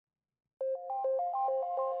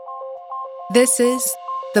This is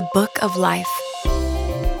The Book of Life,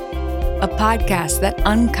 a podcast that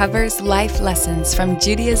uncovers life lessons from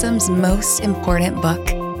Judaism's most important book,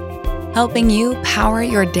 helping you power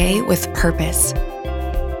your day with purpose.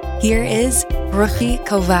 Here is Ruchi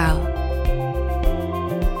Koval.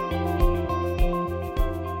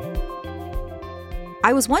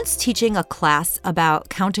 I was once teaching a class about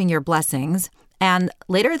counting your blessings, and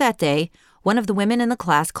later that day, one of the women in the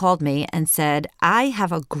class called me and said, "I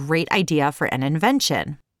have a great idea for an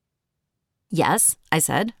invention." "Yes," I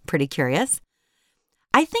said, pretty curious.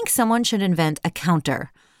 "I think someone should invent a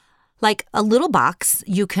counter, like a little box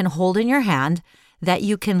you can hold in your hand that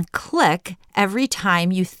you can click every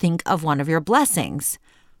time you think of one of your blessings.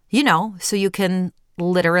 So you can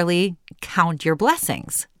literally count your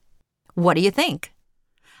blessings. What do you think?"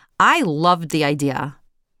 I loved the idea.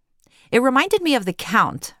 It reminded me of the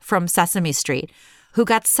Count from Sesame Street, who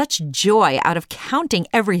got such joy out of counting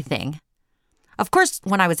everything. Of course,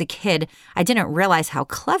 when I was a kid, I didn't realize how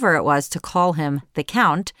clever it was to call him the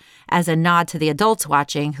Count as a nod to the adults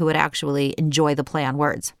watching who would actually enjoy the play on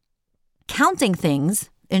words. Counting things,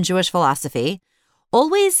 in Jewish philosophy,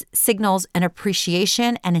 always signals an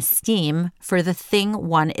appreciation and esteem for the thing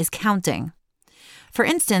one is counting. For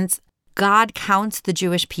instance, God counts the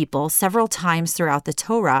Jewish people several times throughout the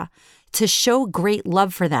Torah to show great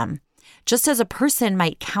love for them, just as a person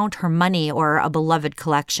might count her money or a beloved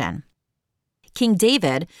collection. King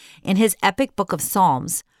David, in his epic book of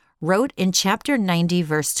Psalms, wrote in chapter 90,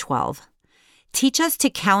 verse 12, "Teach us to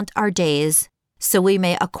count our days so we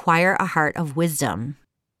may acquire a heart of wisdom."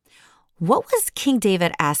 What was King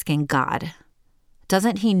David asking God?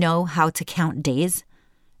 Doesn't he know how to count days?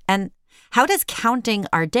 And how does counting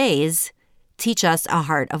our days teach us a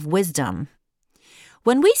heart of wisdom?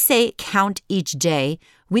 When we say count each day,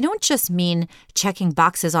 we don't just mean checking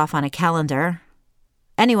boxes off on a calendar.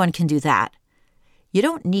 Anyone can do that. You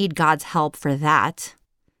don't need God's help for that.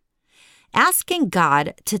 Asking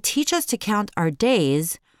God to teach us to count our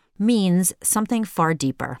days means something far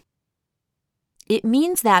deeper. It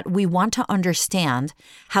means that we want to understand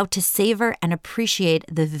how to savor and appreciate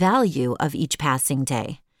the value of each passing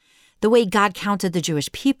day, the way God counted the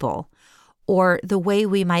Jewish people, or the way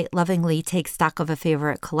we might lovingly take stock of a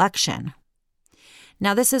favorite collection.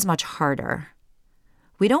 Now, this is much harder.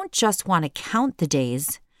 We don't just want to count the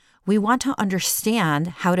days, we want to understand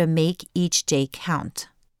how to make each day count.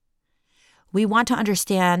 We want to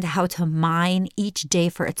understand how to mine each day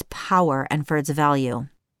for its power and for its value.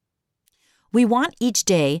 We want each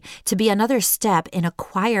day to be another step in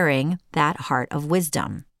acquiring that heart of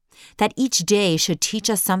wisdom, that each day should teach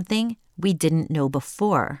us something we didn't know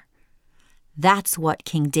before. That's what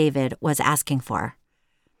King David was asking for.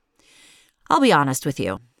 I'll be honest with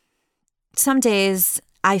you. Some days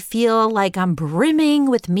I feel like I'm brimming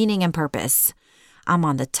with meaning and purpose. I'm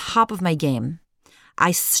on the top of my game.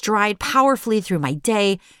 I stride powerfully through my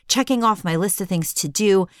day, checking off my list of things to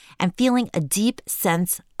do and feeling a deep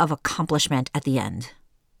sense of accomplishment at the end.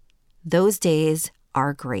 Those days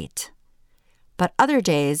are great. But other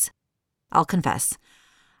days, I'll confess,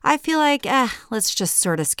 I feel like, let's just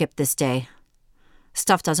sort of skip this day.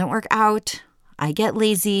 Stuff doesn't work out. I get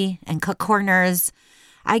lazy and cut corners.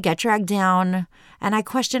 I get dragged down, and I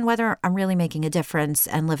question whether I'm really making a difference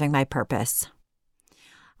and living my purpose.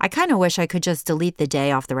 I kind of wish I could just delete the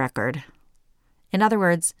day off the record. In other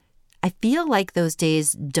words, I feel like those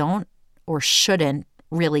days don't or shouldn't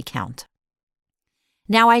really count.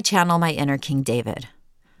 Now I channel my inner King David.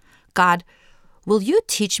 God, will you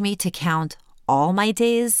teach me to count all my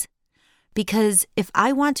days? Because if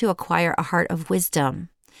I want to acquire a heart of wisdom,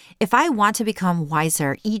 if I want to become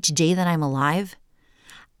wiser each day that I'm alive,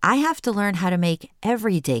 I have to learn how to make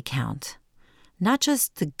every day count, not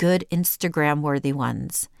just the good Instagram-worthy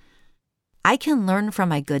ones. I can learn from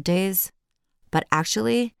my good days, but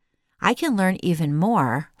actually, I can learn even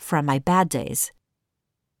more from my bad days.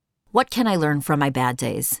 What can I learn from my bad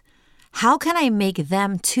days? How can I make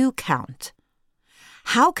them too count?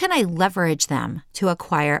 How can I leverage them to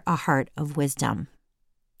acquire a heart of wisdom?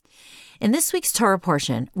 In this week's Torah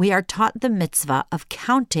portion, we are taught the mitzvah of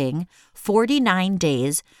counting 49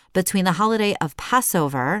 days between the holiday of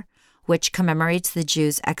Passover, which commemorates the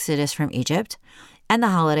Jews' exodus from Egypt, and the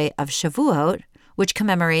holiday of Shavuot, which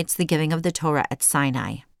commemorates the giving of the Torah at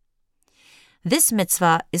Sinai. This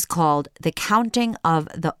mitzvah is called the counting of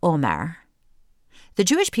the Omer. The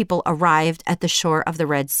Jewish people arrived at the shore of the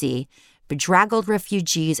Red Sea, bedraggled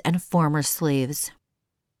refugees and former slaves.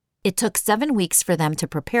 It took 7 weeks for them to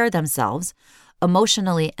prepare themselves,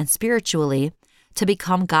 emotionally and spiritually, to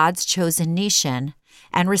become God's chosen nation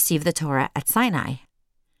and receive the Torah at Sinai.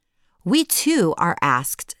 We too are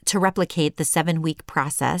asked to replicate the 7-week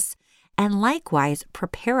process and likewise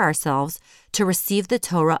prepare ourselves to receive the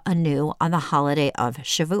Torah anew on the holiday of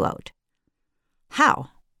Shavuot. How?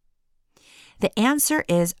 The answer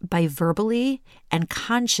is by verbally and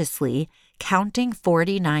consciously counting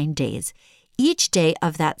 49 days, each day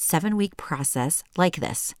of that 7-week process like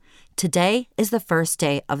this. Today is the first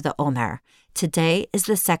day of the Omer. Today is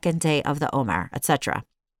the second day of the Omer, etc.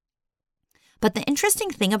 But the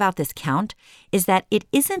interesting thing about this count is that it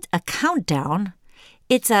isn't a countdown,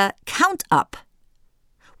 it's a count up.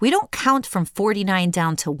 We don't count from 49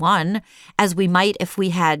 down to 1 as we might if we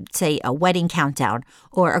had, say, a wedding countdown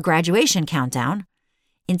or a graduation countdown.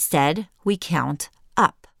 Instead, we count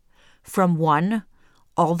up from 1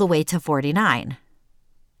 all the way to 49.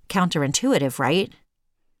 Counterintuitive, right?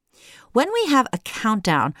 When we have a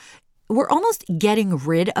countdown, we're almost getting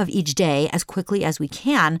rid of each day as quickly as we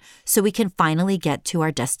can so we can finally get to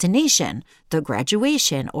our destination, the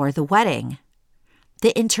graduation or the wedding.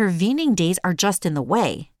 The intervening days are just in the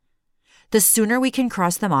way. The sooner we can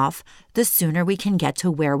cross them off, the sooner we can get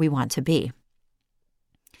to where we want to be.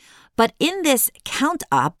 But in this count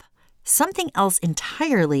up, something else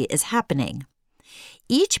entirely is happening.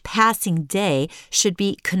 Each passing day should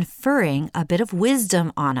be conferring a bit of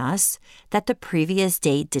wisdom on us that the previous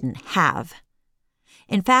day didn't have.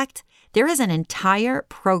 In fact, there is an entire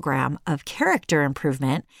program of character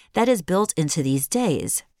improvement that is built into these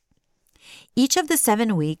days. Each of the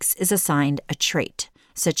 7 weeks is assigned a trait,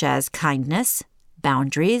 such as kindness,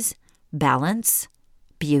 boundaries, balance,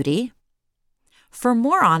 beauty. For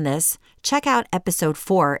more on this, check out episode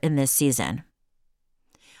 4 in this season.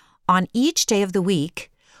 On each day of the week,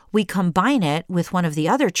 we combine it with one of the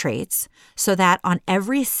other traits so that on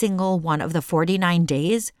every single one of the 49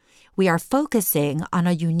 days, we are focusing on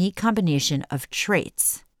a unique combination of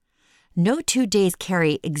traits. No 2 days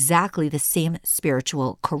carry exactly the same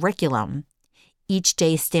spiritual curriculum. Each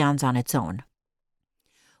day stands on its own.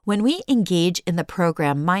 When we engage in the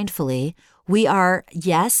program mindfully, we are,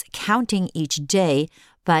 yes, counting each day,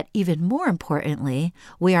 but even more importantly,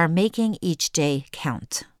 we are making each day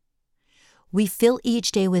count. We fill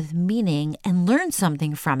each day with meaning and learn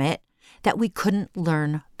something from it that we couldn't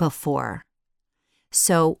learn before.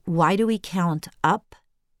 So why do we count up?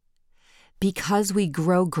 Because we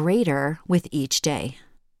grow greater with each day.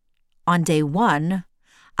 On day 1,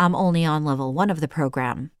 I'm only on level 1 of the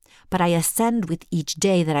program, but I ascend with each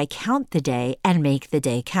day that I count the day and make the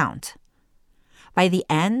day count. By the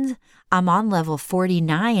end, I'm on level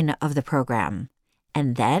 49 of the program,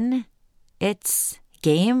 and then it's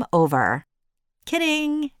game over.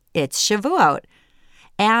 Kidding, it's Shavuot,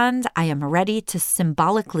 and I am ready to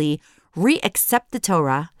symbolically re-accept the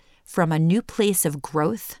Torah from a new place of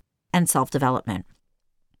growth and self-development.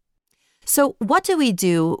 So what do we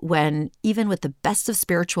do when, even with the best of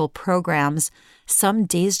spiritual programs, some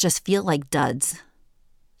days just feel like duds?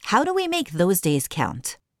 How do we make those days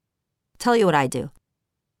count? Tell you what I do.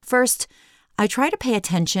 First, I try to pay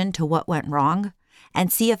attention to what went wrong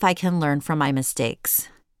and see if I can learn from my mistakes.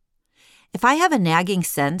 If I have a nagging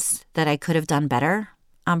sense that I could have done better,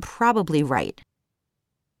 I'm probably right.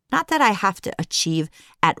 Not that I have to achieve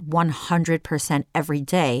at 100% every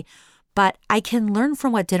day, but I can learn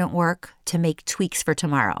from what didn't work to make tweaks for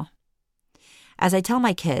tomorrow. As I tell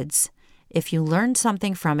my kids, if you learned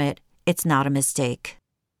something from it, it's not a mistake.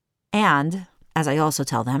 And, as I also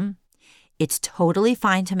tell them, it's totally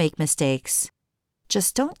fine to make mistakes.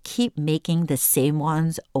 Just don't keep making the same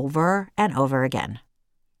ones over and over again.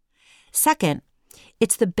 Second,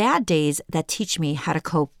 it's the bad days that teach me how to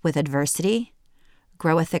cope with adversity,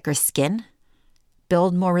 grow a thicker skin,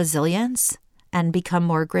 build more resilience, and become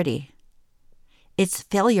more gritty. It's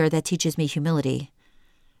failure that teaches me humility,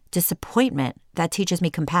 disappointment that teaches me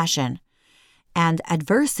compassion, and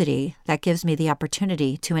adversity that gives me the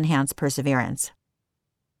opportunity to enhance perseverance.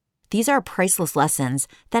 These are priceless lessons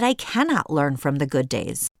that I cannot learn from the good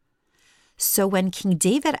days. So when King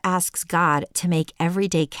David asks God to make every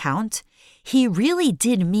day count, he really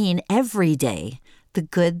did mean every day, the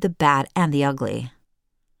good, the bad, and the ugly.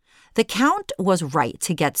 The count was right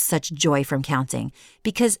to get such joy from counting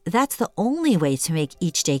because that's the only way to make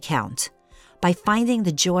each day count, by finding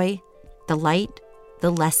the joy, the light, the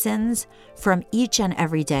lessons from each and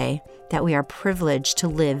every day that we are privileged to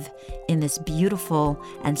live in this beautiful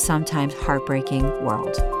and sometimes heartbreaking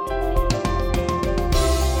world.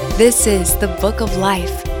 This is the Book of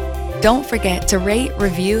Life. Don't forget to rate,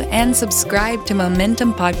 review, and subscribe to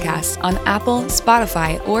Momentum Podcast on Apple,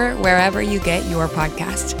 Spotify, or wherever you get your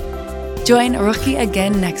podcast. Join Ruchi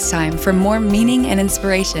again next time for more meaning and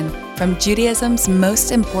inspiration from Judaism's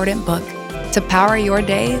most important book, to power your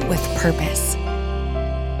day with purpose.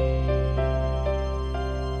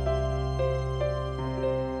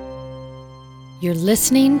 You're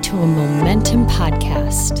listening to a Momentum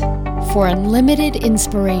podcast. For unlimited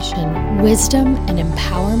inspiration, wisdom, and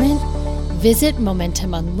empowerment, visit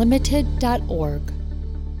MomentumUnlimited.org.